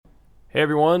Hey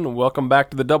everyone, welcome back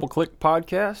to the Double Click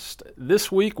Podcast.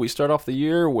 This week we start off the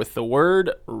year with the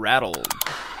word rattled.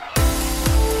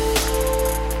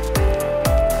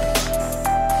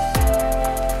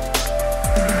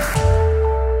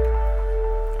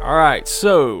 Alright,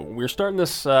 so we're starting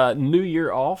this new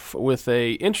year off with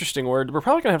a interesting word that we're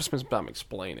probably going to have to spend some time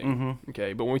explaining.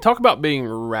 Okay, but when we talk about being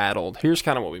rattled, here's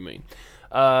kind of what we mean.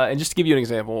 And just to give you an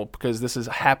example, because this has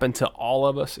happened to all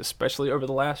of us, especially over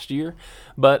the last year,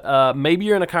 but maybe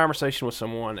you're in a conversation with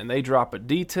someone and they drop a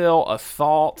detail, a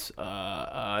thought,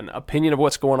 an opinion of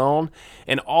what's going on,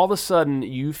 and all of a sudden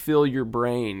you feel your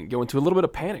brain go into a little bit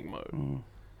of panic mode.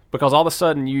 Because all of a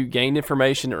sudden you gained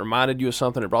information that reminded you of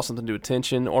something, it brought something to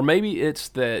attention, or maybe it's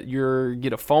that you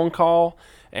get a phone call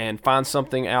and find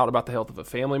something out about the health of a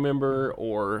family member,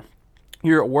 or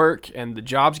you're at work and the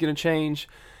job's going to change.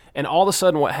 And all of a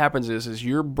sudden what happens is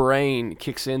your brain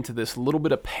kicks into this little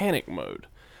bit of panic mode.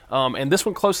 And this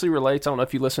one closely relates. I don't know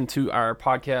if you listened to our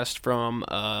podcast from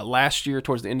last year,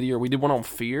 towards the end of the year. We did one on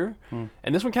fear.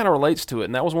 And this one kind of relates to it.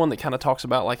 And that was one that kind of talks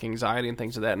about like anxiety and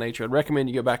things of that nature. I'd recommend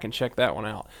you go back and check that one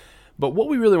out. But what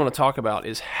we really want to talk about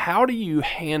is how do you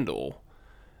handle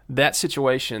that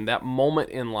situation, that moment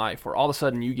in life where all of a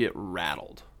sudden you get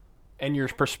rattled? And your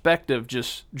perspective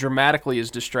just dramatically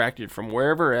is distracted from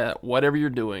wherever at, whatever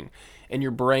you're doing, and your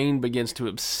brain begins to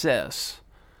obsess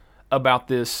about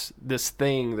this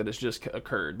thing that has just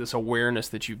occurred, this awareness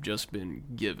that you've just been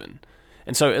given.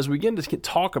 And so as we begin to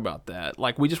talk about that,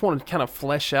 like we just want to kind of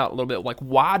flesh out a little bit, like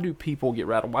why do people get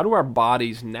rattled? Why do our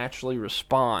bodies naturally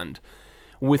respond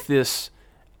with this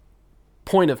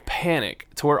point of panic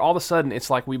to where all of a sudden it's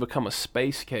like we become a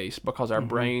space case because our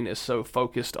brain is so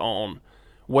focused on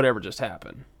whatever just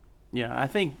happened? Yeah, I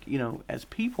think, as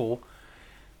people,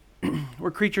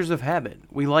 we're creatures of habit.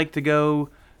 We like to go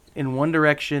in one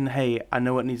direction. Hey, I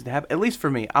know what needs to happen. At least for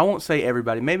me. I won't say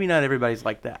everybody. Maybe not everybody's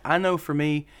like that. I know for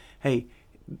me, hey,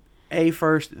 A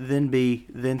first, then B,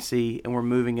 then C, and we're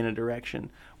moving in a direction.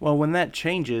 Well, when that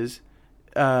changes,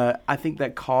 I think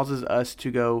that causes us to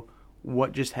go,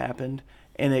 what just happened?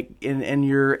 And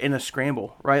you're in a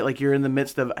scramble, right? Like you're in the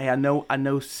midst of, hey, I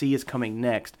know C is coming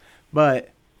next,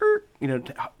 but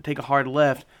take a hard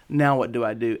left. Now what do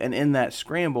I do? And in that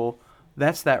scramble,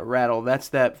 that's that rattle. That's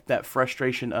that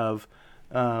frustration of,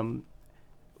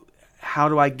 how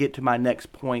do I get to my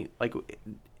next point? Like,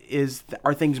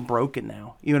 are things broken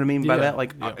now? You know what I mean by that?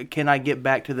 Like, can I get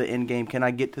back to the end game? Can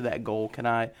I get to that goal? Can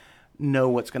I know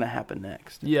what's going to happen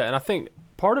next? Yeah, and I think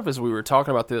part of as we were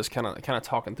talking about this, kind of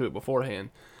talking through it beforehand,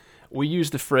 we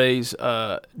used the phrase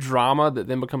drama that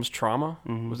then becomes trauma.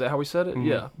 Was that how we said it?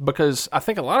 Yeah, because I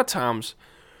think a lot of times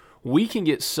we can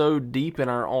get so deep in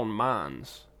our own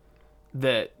minds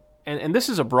that, and this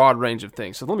is a broad range of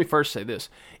things. So let me first say this.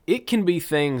 It can be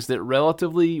things that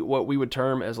relatively what we would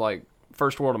term as like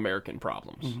first world American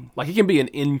problems. Like it can be an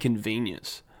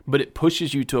inconvenience, but it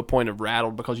pushes you to a point of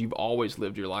rattled because you've always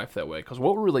lived your life that way. Because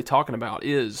what we're really talking about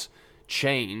is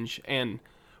change, and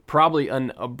probably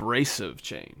an abrasive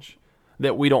change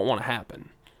that we don't want to happen.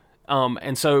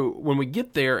 And so when we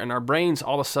get there and our brains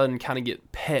all of a sudden kind of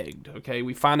get pegged, okay,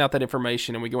 we find out that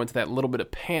information and we go into that little bit of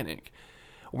panic.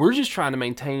 We're just trying to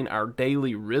maintain our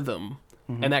daily rhythm,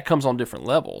 and that comes on different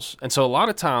levels. And so a lot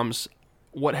of times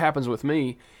what happens with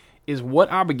me is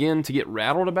what I begin to get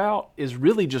rattled about is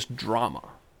really just drama.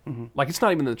 Like it's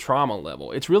not even the trauma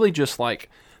level. It's really just like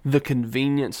the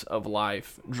convenience of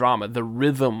life, drama, the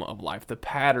rhythm of life, the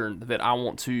pattern that I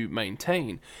want to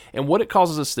maintain. And what it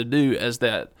causes us to do is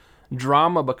that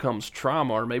drama becomes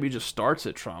trauma, or maybe just starts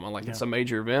at trauma, like it's a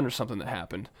major event or something that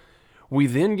happened. We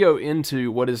then go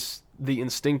into what is the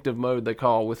instinctive mode they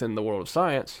call within the world of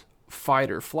science,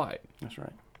 fight or flight. That's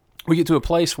right. We get to a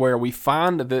place where we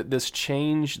find that this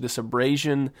change, this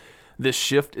abrasion, this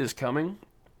shift is coming,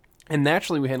 and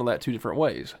naturally we handle that two different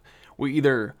ways. We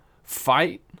either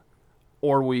fight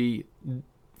or we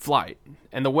flight.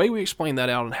 And the way we explain that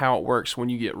out and how it works when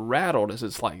you get rattled is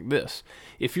it's like this.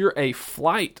 If you're a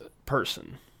flight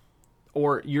person,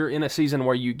 or you're in a season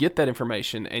where you get that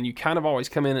information and you kind of always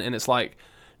come in and it's like,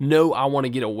 no, I want to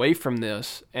get away from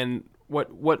this. And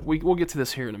we'll get to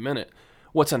this here in a minute.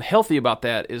 What's unhealthy about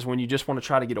that is when you just want to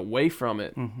try to get away from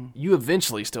it, you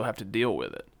eventually still have to deal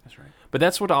with it. That's right. But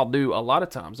that's what I'll do a lot of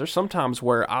times. There's some times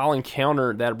where I'll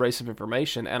encounter that abrasive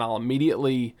information and I'll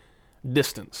immediately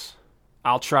distance.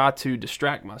 I'll try to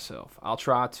distract myself. I'll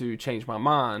try to change my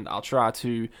mind. I'll try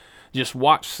to just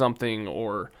watch something,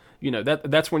 or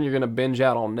that's when you're going to binge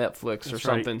out on Netflix or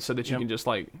something, so that you can just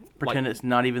pretend it's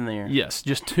not even there. Yes,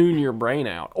 just tune your brain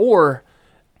out. Or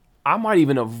I might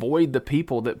even avoid the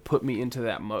people that put me into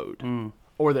that mode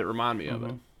or that remind me of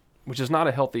it. which is not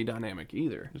a healthy dynamic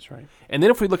either. That's right. And then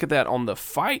if we look at that on the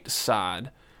fight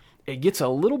side, it gets a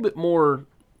little bit more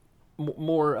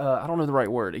I don't know the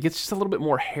right word. It gets just a little bit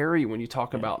more hairy when you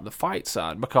talk about the fight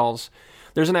side, because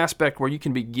there's an aspect where you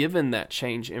can be given that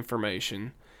change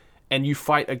information and you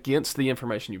fight against the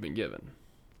information you've been given.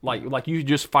 Like you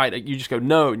just fight, you just go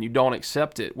no, and you don't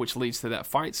accept it, which leads to that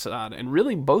fight side. And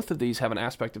really both of these have an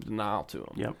aspect of denial to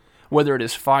them. Yep. Whether it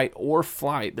is fight or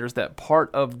flight, there's that part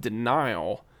of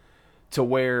denial to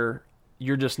where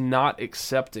you're just not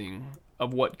accepting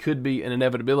of what could be an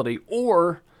inevitability,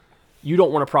 or you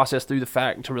don't want to process through the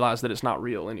fact to realize that it's not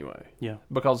real anyway. Yeah.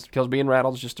 Because being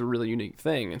rattled is just a really unique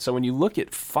thing. And so when you look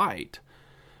at fight,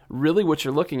 really what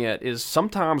you're looking at is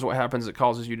sometimes what happens that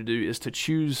causes you to do is to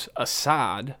choose a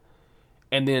side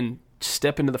and then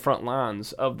step into the front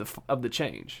lines of the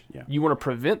change. Yeah. You want to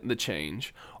prevent the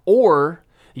change, or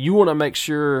you want to make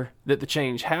sure that the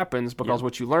change happens, because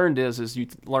what you learned is you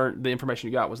learned, the information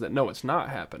you got was that no, it's not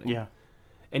happening. Yeah.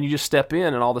 And you just step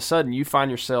in, and all of a sudden you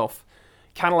find yourself,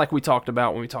 kind of like we talked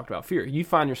about when we talked about fear, you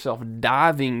find yourself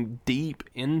diving deep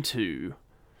into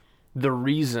the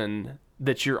reason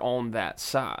that you're on that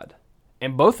side.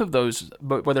 And both of those,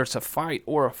 whether it's a fight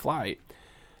or a flight,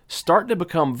 start to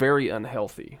become very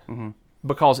unhealthy. Mm-hmm.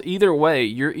 Because either way,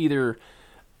 you're either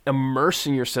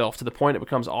immersing yourself to the point it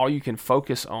becomes all you can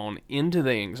focus on into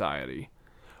the anxiety,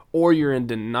 or you're in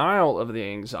denial of the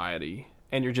anxiety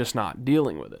and you're just not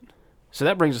dealing with it. So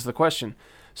that brings us to the question,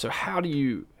 so how do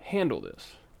you handle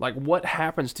this? Like, what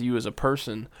happens to you as a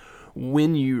person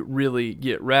when you really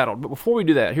get rattled? But before we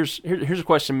do that, here's a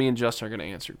question me and Justin are going to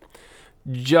answer.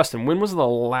 Justin, when was the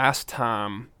last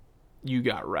time you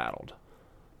got rattled?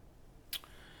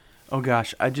 Oh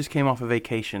gosh, I just came off a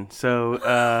vacation, so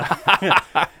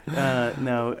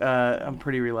no, I'm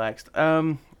pretty relaxed.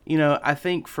 I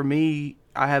think for me,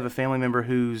 I have a family member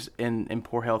who's in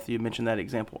poor health. You mentioned that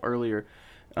example earlier,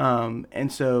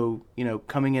 and so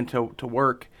coming into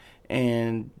work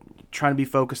and trying to be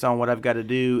focused on what I've got to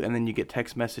do, and then you get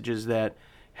text messages that,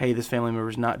 hey, this family member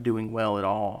is not doing well at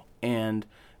all, and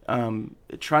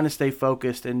trying to stay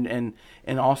focused and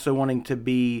also wanting to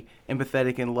be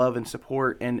empathetic and love and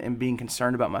support and being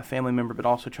concerned about my family member, but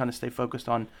also trying to stay focused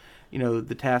on,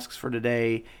 the tasks for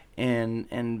today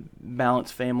and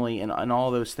balance family and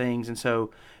all those things. And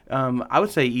so I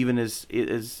would say even as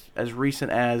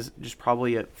recent as just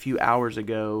probably a few hours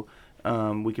ago,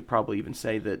 we could probably even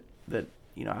say that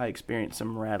I experienced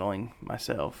some rattling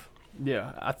myself.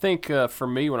 Yeah, I think for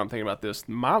me, when I'm thinking about this,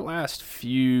 my last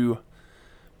few,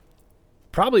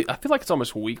 probably, I feel like it's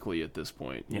almost weekly at this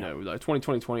point, like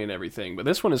 2020 and everything. But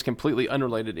this one is completely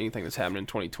unrelated to anything that's happened in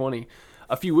 2020.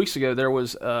 A few weeks ago, there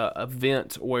was an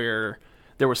event where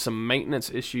there was some maintenance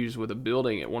issues with a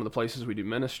building at one of the places we do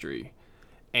ministry.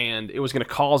 And it was going to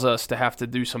cause us to have to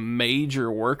do some major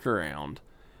workaround.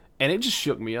 And it just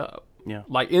shook me up. Yeah.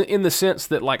 Like in the sense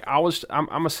that like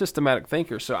I'm a systematic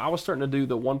thinker, so I was starting to do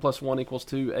the 1 + 1 =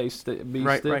 2 A B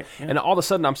right, stick, right, yeah. And all of a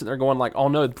sudden I'm sitting there going like, oh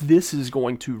no, this is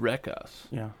going to wreck us.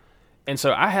 Yeah. And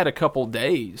so I had a couple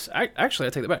days. I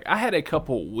take that back. I had a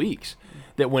couple weeks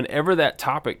that whenever that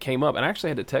topic came up, and I actually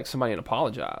had to text somebody and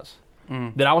apologize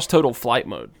that I was total flight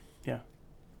mode. Yeah.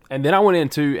 And then I went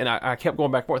into, and I kept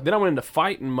going back and forth. Then I went into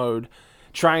fighting mode,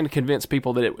 trying to convince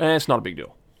people that it's not a big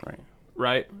deal.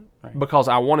 Right? Because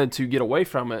I wanted to get away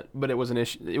from it, but it was an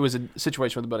issue. It was a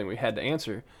situation with the building we had to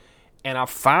answer, and I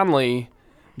finally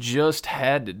just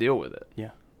had to deal with it.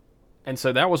 Yeah. And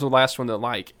so that was the last one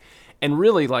that and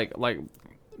really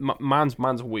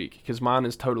mine's weak because mine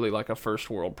is totally like a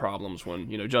first world problems. When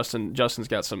Justin's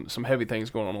got some heavy things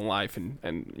going on in life,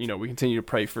 and we continue to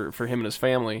pray for him and his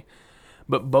family,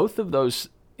 but both of those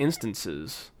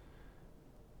instances.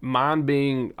 Mine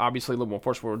being obviously a little more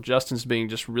first world, Justin's being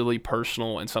just really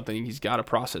personal and something he's got to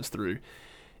process through.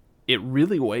 It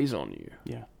really weighs on you.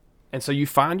 Yeah. And so you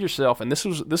find yourself, and this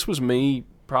was me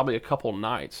probably a couple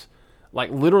nights,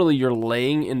 like literally you're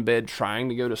laying in bed trying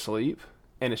to go to sleep,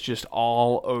 and it's just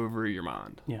all over your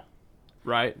mind. Yeah.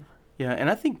 Right? Yeah, and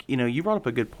I think, you brought up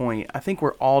a good point. I think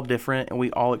we're all different, and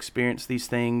we all experience these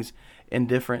things in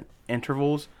different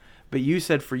intervals. But you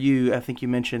said for you, I think you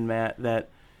mentioned, Matt, that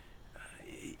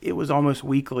it was almost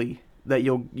weekly that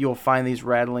you'll find these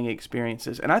rattling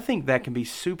experiences. And I think that can be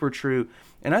super true.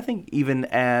 And I think even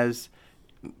as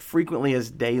frequently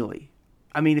as daily.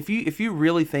 I mean, if you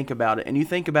really think about it and you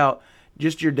think about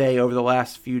just your day over the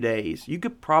last few days, you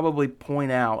could probably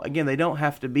point out, again, they don't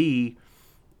have to be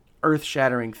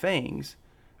earth-shattering things,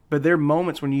 but there are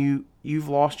moments when you've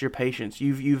lost your patience.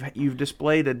 You've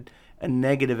displayed a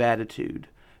negative attitude,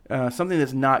 something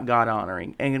that's not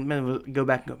God-honoring, and go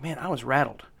back and go, man, I was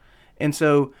rattled. And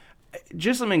so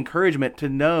just some encouragement to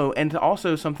know, and to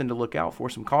also something to look out for,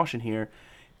 some caution here.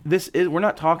 We're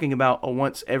not talking about a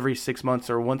once every 6 months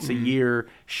or once a year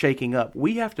shaking up.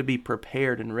 We have to be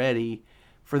prepared and ready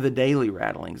for the daily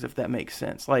rattlings, if that makes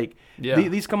sense. Like,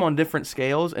 these come on different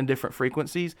scales and different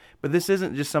frequencies, but this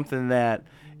isn't just something that,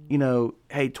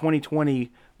 hey,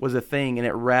 2020 was a thing and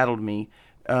it rattled me.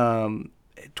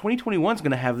 2021 is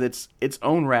going to have its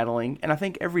own rattling, and I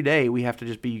think every day we have to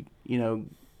just be,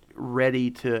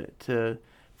 ready to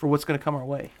for what's going to come our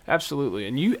way. Absolutely.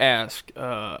 And you asked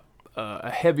a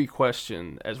heavy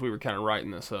question as we were kind of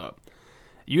writing this up.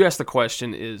 You asked the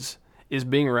question, is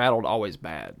being rattled always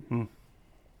bad?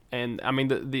 And I mean,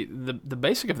 the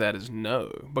basic of that is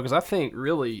no, because I think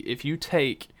really if you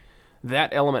take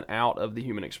that element out of the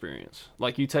human experience,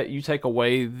 like you take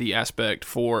away the aspect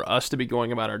for us to be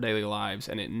going about our daily lives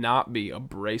and it not be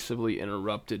abrasively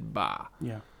interrupted by.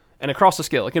 Yeah. And across the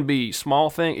scale, it can be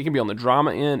small thing, it can be on the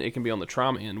drama end, it can be on the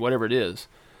trauma end, whatever it is.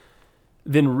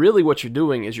 Then really what you're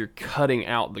doing is you're cutting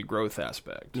out the growth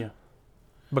aspect. Yeah.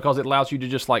 Because it allows you to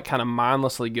just like kind of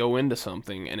mindlessly go into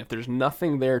something, and if there's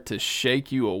nothing there to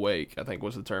shake you awake, I think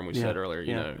was the term we said earlier,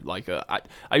 you know, like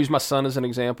I use my son as an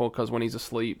example because when he's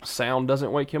asleep, sound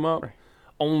doesn't wake him up,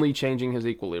 only changing his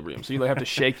equilibrium. So you have to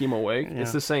shake him awake.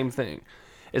 It's the same thing.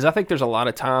 I think there's a lot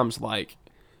of times like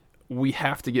we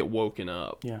have to get woken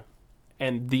up. Yeah.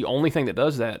 And the only thing that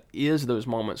does that is those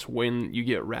moments when you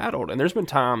get rattled. And there's been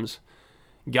times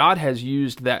God has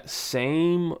used that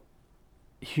same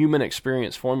human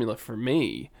experience formula for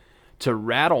me to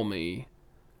rattle me,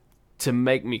 to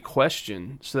make me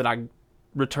question, so that I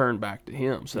return back to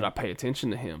Him, so that I pay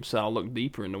attention to Him, so I'll look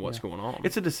deeper into what's going on.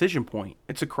 It's a decision point.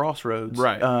 It's a crossroads.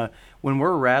 Right. When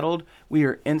we're rattled, we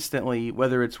are instantly,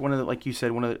 whether it's one of the, like you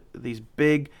said, one of these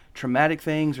big traumatic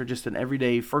things or just an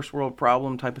everyday first world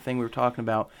problem type of thing we were talking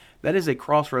about, that is a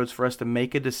crossroads for us to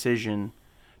make a decision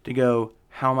to go,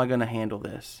 how am I going to handle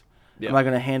this? Am I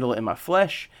going to handle it in my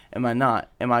flesh? Am I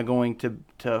not? Am I going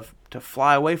to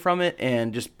fly away from it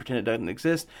and just pretend it doesn't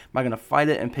exist? Am I going to fight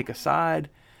it and pick a side?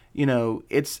 You know,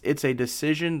 it's a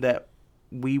decision that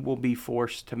we will be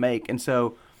forced to make. And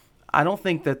so I don't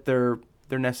think that they're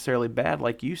necessarily bad,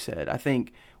 like you said. I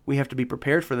think we have to be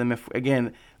prepared for them. If,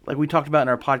 again, like we talked about in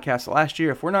our podcast last year,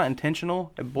 if we're not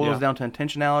intentional, it boils down to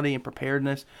intentionality and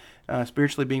preparedness,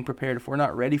 spiritually being prepared. If we're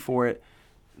not ready for it,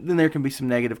 then there can be some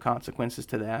negative consequences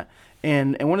to that.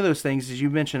 And one of those things, as you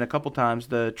mentioned a couple times,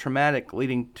 the traumatic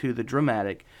leading to the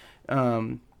dramatic.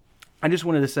 I just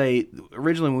wanted to say,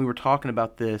 originally when we were talking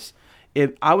about this,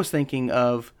 I was thinking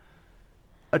of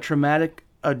a dramatic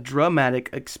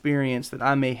experience that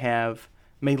I may have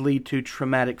may lead to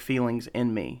traumatic feelings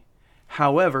in me.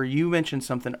 However, you mentioned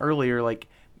something earlier, like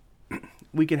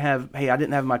we could have, hey, I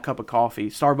didn't have my cup of coffee.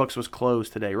 Starbucks was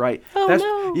closed today, right?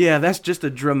 No. Yeah, that's just a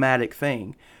dramatic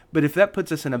thing. But if that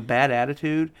puts us in a bad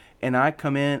attitude, and I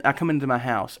come into my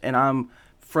house, and I'm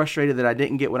frustrated that I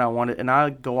didn't get what I wanted, and I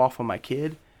go off on my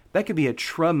kid, that could be a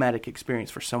traumatic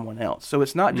experience for someone else. So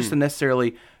it's not just a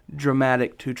necessarily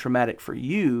dramatic to traumatic for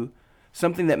you.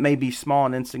 Something that may be small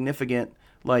and insignificant,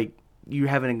 like you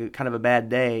having kind of a bad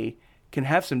day, can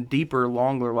have some deeper,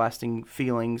 longer-lasting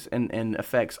feelings and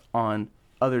effects on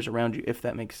others around you, if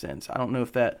that makes sense. I don't know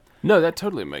if that... No, that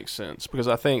totally makes sense, because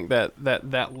I think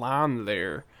that line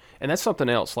there, and that's something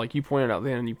else, like you pointed out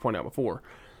then and you pointed out before,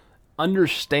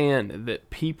 understand that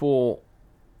people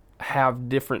have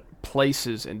different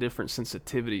places and different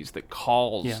sensitivities that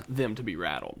cause them to be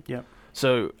rattled. Yep.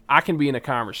 So I can be in a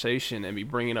conversation and be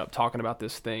talking about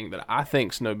this thing that I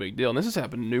think's no big deal. And this has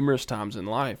happened numerous times in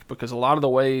life, because a lot of the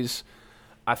ways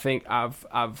I think I've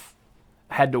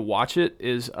had to watch it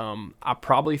is I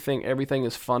probably think everything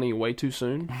is funny way too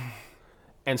soon.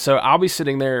 And so I'll be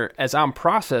sitting there as I'm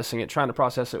processing it, trying to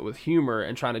process it with humor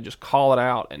and trying to just call it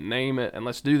out and name it and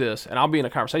let's do this. And I'll be in a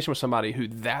conversation with somebody who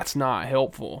that's not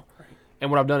helpful. Right.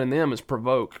 And what I've done in them is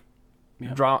provoke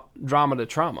drama to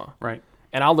trauma. Right.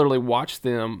 And I'll literally watch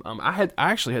them. I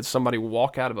actually had somebody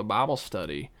walk out of a Bible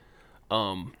study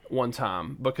one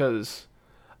time because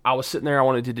I was sitting there. I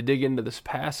wanted to dig into this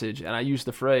passage, and I used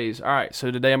the phrase, all right, so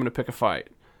today I'm going to pick a fight.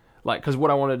 Like, because what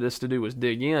I wanted us to do was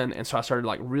dig in, and so I started,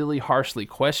 like, really harshly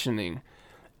questioning,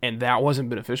 and that wasn't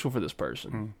beneficial for this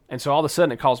person. And so all of a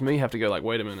sudden it caused me to have to go, like,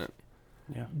 wait a minute.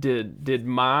 Yeah. Did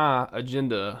my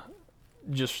agenda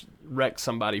just wreck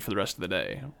somebody for the rest of the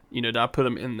day? Yeah. You know, did I put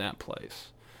them in that place?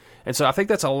 And so I think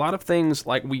that's a lot of things,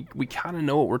 like we kind of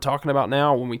know what we're talking about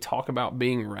now when we talk about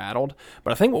being rattled.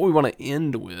 But I think what we want to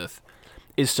end with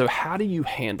is, so how do you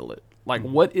handle it? Like,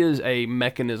 what is a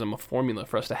mechanism, a formula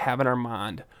for us to have in our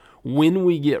mind when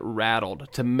we get rattled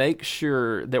to make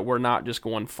sure that we're not just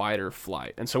going fight or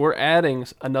flight. And so we're adding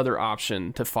another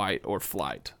option to fight or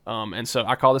flight. And so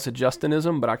I call this a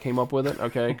Justinism, but I came up with it,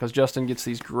 okay? Because Justin gets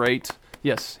these great,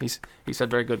 yes, he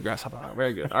said very good, Grasshopper,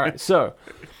 very good. All right, so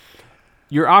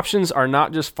your options are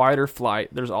not just fight or flight,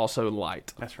 there's also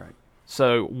light. That's right.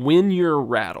 So when you're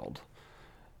rattled,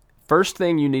 first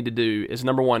thing you need to do is,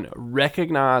 number one,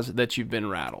 recognize that you've been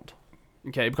rattled.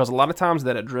 Okay, because a lot of times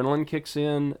that adrenaline kicks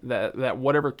in, that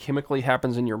whatever chemically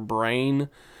happens in your brain,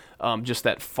 just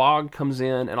that fog comes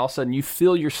in, and all of a sudden you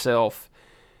feel yourself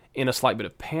in a slight bit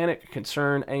of panic,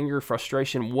 concern, anger,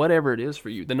 frustration, whatever it is for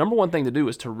you. The number one thing to do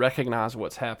is to recognize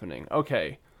what's happening.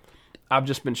 Okay, I've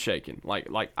just been shaken.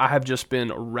 Like I have just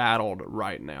been rattled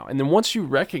right now. And then once you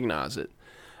recognize it,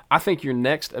 I think your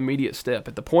next immediate step,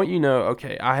 at the point you know,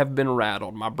 okay, I have been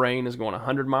rattled, my brain is going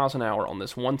 100 miles an hour on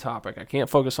this one topic, I can't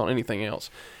focus on anything else,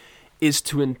 is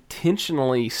to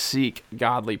intentionally seek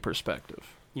godly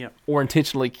perspective. Yep. Or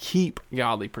intentionally keep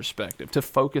godly perspective, to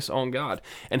focus on God.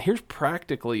 And here's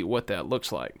practically what that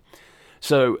looks like.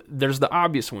 So there's the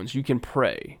obvious ones. You can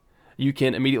pray. You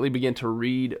can immediately begin to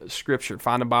read Scripture,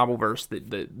 find a Bible verse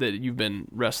that you've been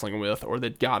wrestling with or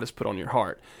that God has put on your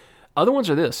heart. Other ones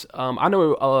are this. I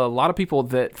know a lot of people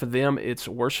that for them it's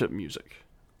worship music.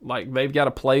 Like they've got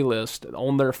a playlist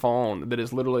on their phone that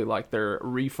is literally like their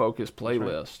refocus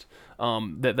playlist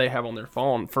that they have on their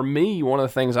phone. For me, one of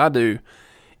the things I do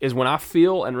is when I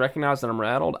feel and recognize that I'm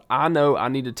rattled, I know I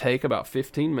need to take about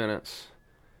 15 minutes.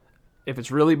 If it's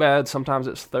really bad, sometimes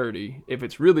it's 30. If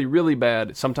it's really, really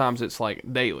bad, sometimes it's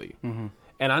like daily. Mm-hmm.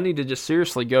 And I need to just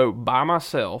seriously go by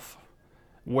myself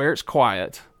where it's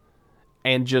quiet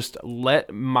and just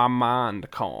let my mind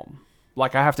calm.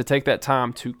 Like I have to take that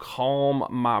time to calm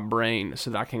my brain so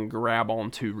that I can grab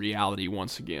onto reality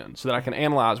once again, so that I can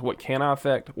analyze what can I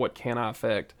affect, what can I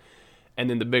affect, and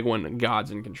then the big one,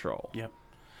 God's in control. Yep.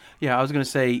 Yeah, I was going to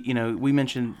say, we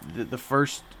mentioned the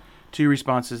first two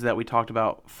responses that we talked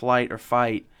about, flight or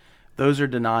fight, those are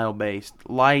denial-based.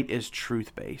 Light is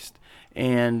truth-based.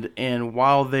 And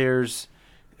while there's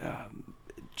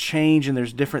change and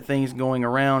there's different things going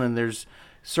around and there's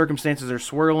circumstances are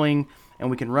swirling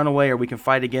and we can run away or we can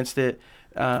fight against it,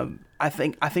 I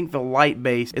think the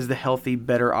light-based is the healthy,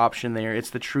 better option there.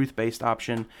 It's the truth-based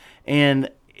option.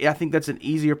 And I think that's an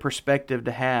easier perspective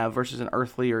to have versus an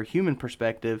earthly or human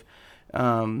perspective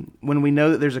when we know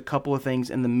that there's a couple of things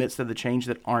in the midst of the change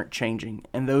that aren't changing.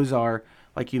 And those are,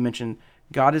 like you mentioned,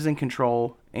 God is in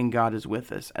control and God is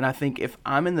with us. And I think if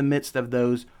I'm in the midst of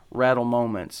those rattle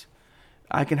moments,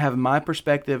 I can have my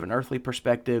perspective, an earthly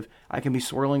perspective. I can be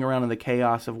swirling around in the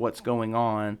chaos of what's going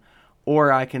on.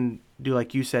 Or I can do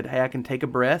like you said, hey, I can take a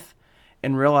breath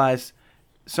and realize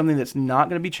something that's not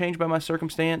going to be changed by my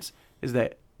circumstance is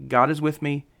that God is with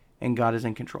me and God is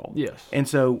in control. Yes. And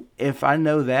so if I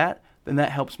know that, then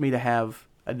that helps me to have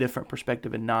a different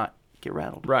perspective and not get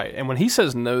rattled. Right. And when he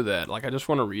says know that, like I just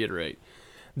want to reiterate,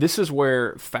 this is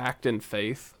where fact and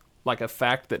faith, like a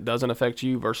fact that doesn't affect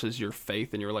you versus your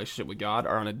faith and your relationship with God,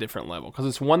 are on a different level. Because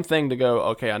it's one thing to go,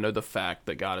 okay, I know the fact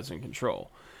that God is in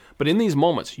control. But in these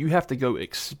moments, you have to go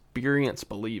experience,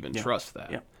 believe, and trust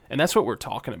that. Yeah. And that's what we're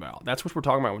talking about. That's what we're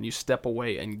talking about when you step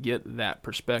away and get that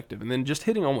perspective. And then just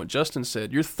hitting on what Justin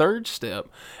said, your third step,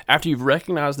 after you've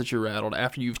recognized that you're rattled,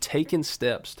 after you've taken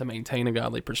steps to maintain a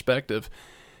godly perspective,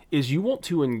 is you want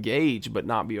to engage but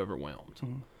not be overwhelmed.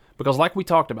 Mm-hmm. Because like we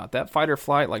talked about, that fight or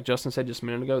flight, like Justin said just a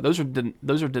minute ago, those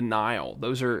are denial.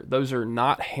 Those are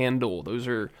not handle. Those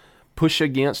are push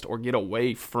against or get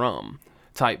away from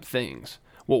type things.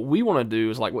 What we want to do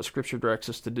is like what Scripture directs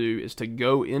us to do is to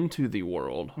go into the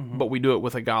world, but we do it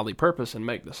with a godly purpose and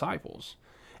make disciples.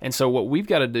 And so what we've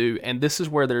got to do, and this is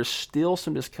where there's still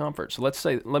some discomfort. So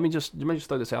let me just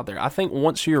throw this out there. I think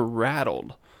once you're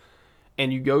rattled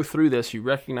and you go through this, you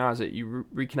recognize it, you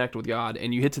reconnect with God,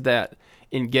 and you hit to that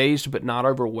engaged but not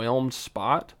overwhelmed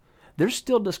spot, there's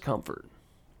still discomfort.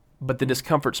 But the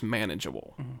discomfort's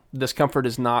manageable. Mm-hmm. Discomfort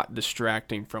is not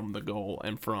distracting from the goal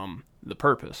and from the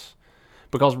purpose.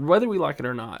 Because whether we like it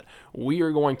or not, we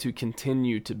are going to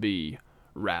continue to be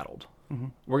rattled. Mm-hmm.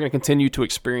 We're going to continue to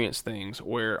experience things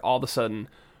where all of a sudden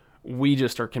we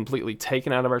just are completely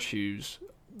taken out of our shoes.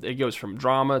 It goes from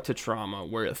drama to trauma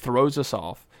where it throws us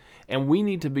off. And we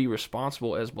need to be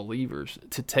responsible as believers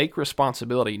to take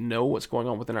responsibility, know what's going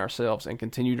on within ourselves, and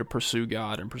continue to pursue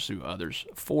God and pursue others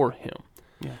for Him.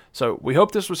 Yeah. So we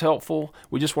hope this was helpful.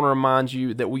 We just want to remind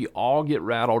you that we all get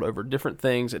rattled over different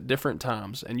things at different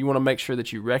times, and you want to make sure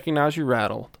that you recognize you're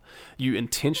rattled, you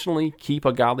intentionally keep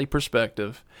a godly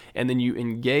perspective, and then you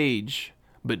engage,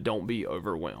 but don't be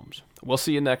overwhelmed. We'll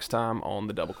see you next time on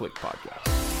the Double Click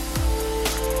Podcast.